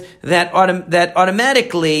other words, that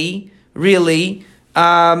automatically, really,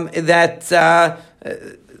 that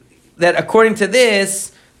according to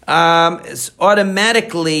this,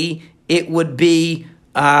 automatically it would be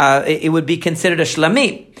it would be considered a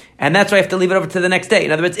shlamim. And that's why I have to leave it over to the next day.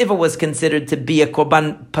 In other words, if it was considered to be a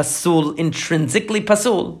korban pasul, intrinsically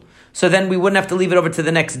pasul, so then we wouldn't have to leave it over to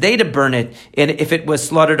the next day to burn it if it was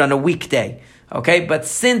slaughtered on a weekday. Okay, but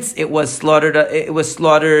since it was slaughtered, and it was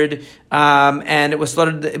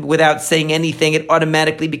slaughtered without saying anything, it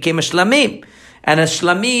automatically became a shlamim. And a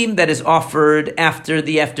shlamim that is offered after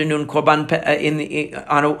the afternoon korban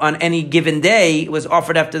on any given day was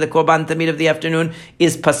offered after the korban tamid of the afternoon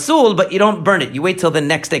is pasul, but you don't burn it. You wait till the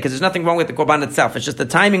next day because there's nothing wrong with the korban itself. It's just the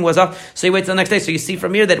timing was off, so you wait till the next day. So you see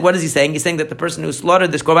from here that what is he saying? He's saying that the person who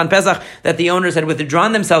slaughtered this korban pesach that the owners had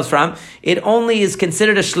withdrawn themselves from, it only is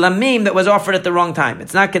considered a shlamim that was offered at the wrong time.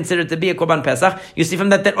 It's not considered to be a korban pesach. You see from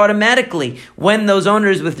that automatically when those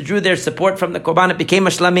owners withdrew their support from the korban, it became a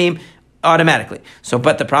shlamim automatically. So,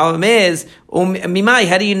 but the problem is, Mimai,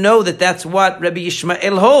 how do you know that that's what Rabbi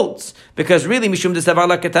Yishmael holds? Because really, Mishum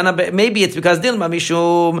Desavala Ketana, maybe it's because Dilma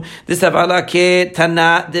Mishum Desavala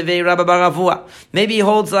Ketana Deve Rabba Baravua. Maybe he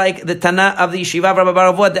holds like the Tana of the Yeshiva of Rabba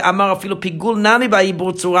Baravua, the Amar Afilu Pigul Nami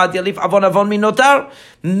Ba'ibur Tzurat Yalif Avon Avon Minotar.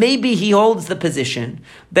 Maybe he holds the position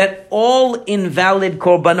that all invalid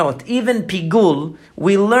korbanot, even Pigul,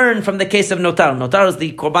 we learn from the case of Notar. Notar is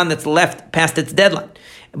the korban that's left past its deadline.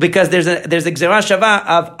 Because there's a gzera shava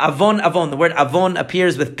of avon. The word avon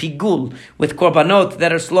appears with pigul, with korbanot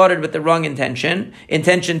that are slaughtered with the wrong intention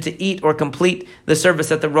to eat or complete the service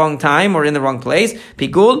at the wrong time or in the wrong place,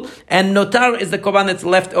 pigul, and notar is the korban that's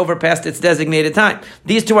left over past its designated time.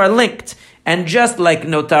 These two are linked. And just like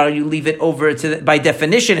notar, you leave it over to, by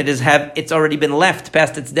definition, it's already been left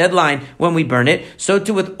past its deadline when we burn it. So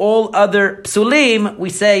too with all other psulim, we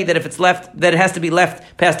say that if it's left, that it has to be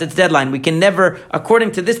left past its deadline. We can never,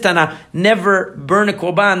 according to this Tana, never burn a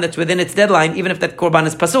korban that's within its deadline, even if that korban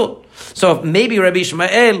is pasul. So maybe Rabbi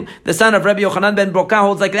Ishmael, the son of Rabbi Yochanan ben Broka,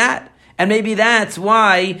 holds like that. And maybe that's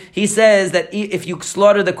why he says that if you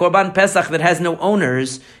slaughter the korban pesach that has no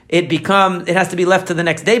owners, it has to be left to the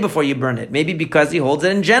next day before you burn it. Maybe because he holds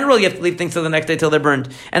it in general, you have to leave things till the next day till they're burned.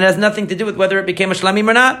 And it has nothing to do with whether it became a shlamim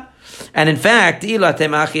or not. And in fact,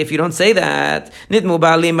 if you don't say that,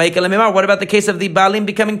 what about the case of the baalim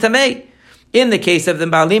becoming tamei? In the case of the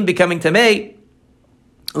baalim becoming tamei,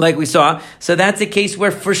 like we saw, so that's a case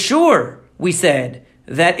where for sure we said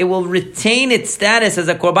that it will retain its status as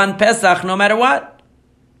a korban pesach no matter what.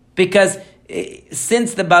 Because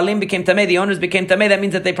since the baalim became tamei, the owners became tamei, that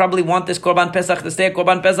means that they probably want this korban pesach to stay a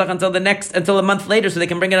korban pesach until a month later, so they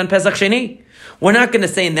can bring it on Pesach Sheni. We're not going to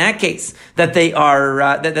say in that case that they are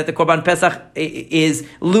that the korban pesach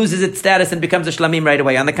loses its status and becomes a shlamim right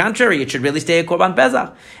away. On the contrary, it should really stay a korban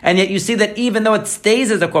pesach. And yet you see that even though it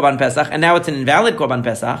stays as a korban pesach and now it's an invalid korban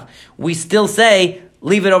pesach, we still say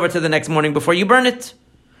leave it over to the next morning before you burn it.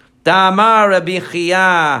 Because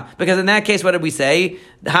in that case, what did we say?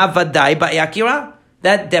 Havadai ba'yakira.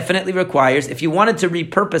 That definitely requires, if you wanted to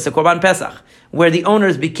repurpose a korban pesach, where the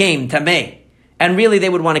owners became tamei, and really they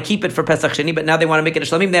would want to keep it for Pesach Sheni, but now they want to make it a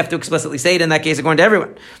shlamim, they have to explicitly say it in that case according to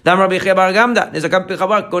everyone.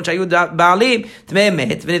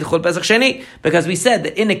 Because we said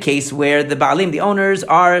that in a case where the baalim, the owners,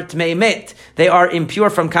 are tmei met, they are impure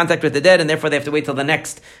from contact with the dead, and therefore they have to wait till the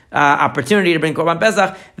next opportunity to bring korban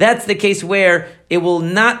pesach. That's the case where it will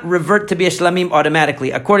not revert to be a shlamim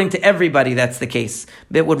automatically. According to everybody, that's the case.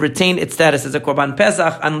 It would retain its status as a korban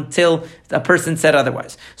pesach until a person said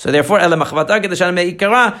otherwise. So therefore, rather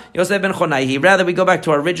we go back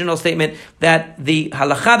to our original statement that the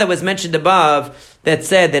halacha that was mentioned above that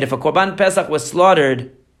said that if a korban pesach was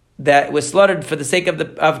slaughtered, that was slaughtered for the sake of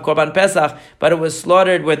korban pesach, but it was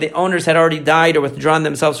slaughtered where the owners had already died or withdrawn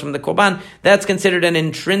themselves from the korban, that's considered an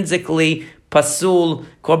intrinsically pasul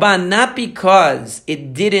korban, not because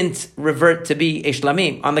it didn't revert to be a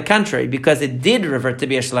shlamim. On the contrary, because it did revert to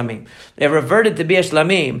be a shlamim. It reverted to be a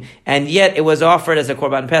shlamim, and yet it was offered as a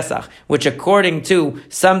korban pesach, which according to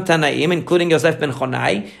some Tanaim, including Yosef ben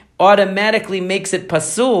Chonai, automatically makes it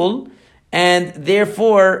pasul, and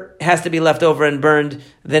therefore has to be left over and burned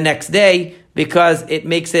the next day because it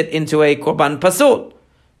makes it into a korban pasul.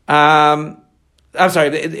 I'm sorry,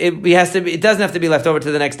 it doesn't have to be left over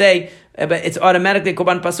to the next day, but it's automatically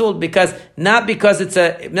korban pasul not because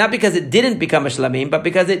it didn't become a shlamim, but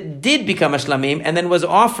because it did become a shlamim and then was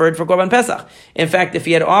offered for korban pesach. In fact, if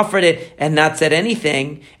he had offered it and not said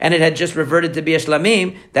anything, and it had just reverted to be a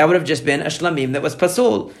shlamim, that would have just been a shlamim that was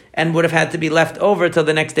pasul and would have had to be left over till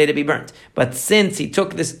the next day to be burnt. But since he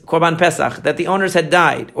took this korban pesach that the owners had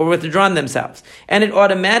died or withdrawn themselves, and it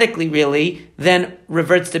automatically really then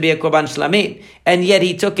reverts to be a korban shlamim, and yet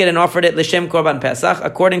he took it and offered it l'shem korban pesach,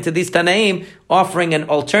 according to these Tanaim, offering an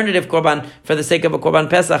alternative korban for the sake of a korban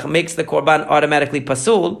pesach makes the korban automatically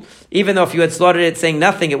pasul. Even though if you had slaughtered it saying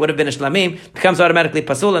nothing, it would have been a shlamim, becomes automatically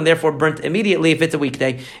pasul and therefore burnt immediately if it's a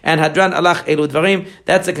weekday. And hadran alach elu dvarim,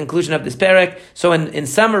 that's the conclusion of this perek. So in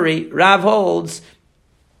summary, Rav holds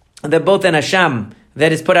that both an asham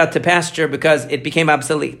that is put out to pasture because it became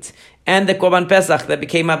obsolete, and the korban pesach that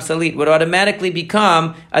became obsolete would automatically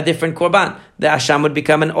become a different korban. The asham would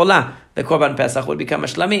become an olah. The korban pesach would become a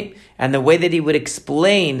shlamim. And the way that he would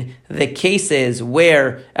explain the cases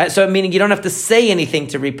where, so meaning you don't have to say anything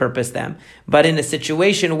to repurpose them, but in a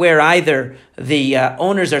situation where either the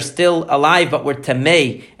owners are still alive but were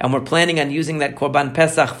tamei, and we're planning on using that korban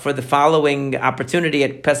pesach for the following opportunity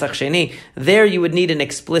at Pesach Sheni, there you would need an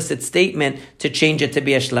explicit statement to change it to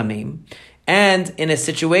be a shlamim. And in a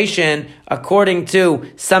situation, according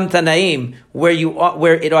to some Tanaim, where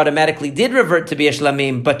it automatically did revert to be a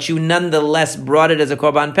shlamim, but you nonetheless brought it as a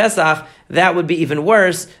korban pesach, that would be even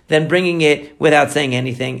worse than bringing it without saying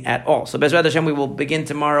anything at all. So Bezrat Hashem, we will begin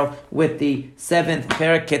tomorrow with the 7th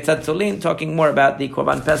Perek Ketzat Tzolin, talking more about the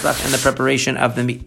korban pesach and the preparation of the meat.